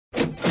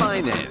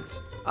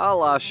finance, a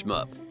la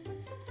shmup.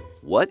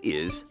 What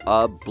is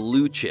a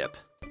blue chip?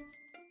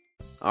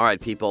 All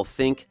right, people,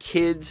 think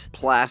kids'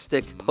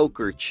 plastic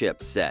poker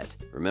chip set.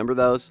 Remember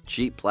those?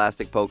 Cheap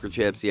plastic poker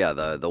chips? Yeah,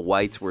 the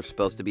whites were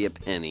supposed to be a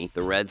penny,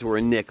 the reds were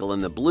a nickel,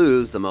 and the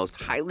blues, the most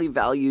highly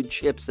valued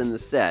chips in the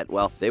set,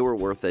 well, they were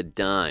worth a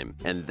dime.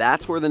 And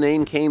that's where the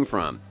name came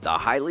from, the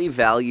highly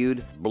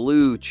valued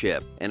blue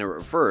chip. And it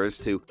refers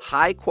to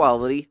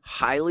high-quality,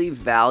 highly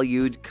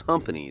valued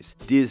companies.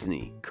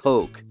 Disney,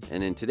 Coke,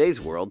 and in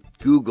today's world,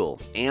 Google,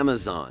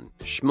 Amazon,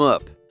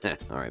 Shmup.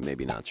 All right,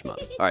 maybe not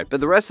shmup. All right, but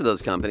the rest of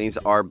those companies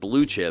are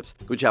blue chips,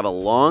 which have a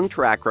long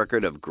track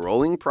record of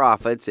growing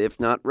profits, if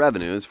not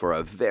revenues, for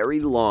a very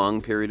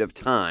long period of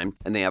time,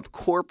 and they have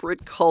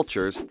corporate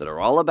cultures that are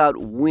all about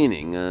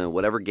winning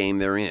whatever game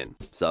they're in.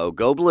 So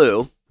go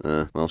blue.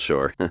 Well,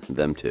 sure,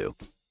 them too.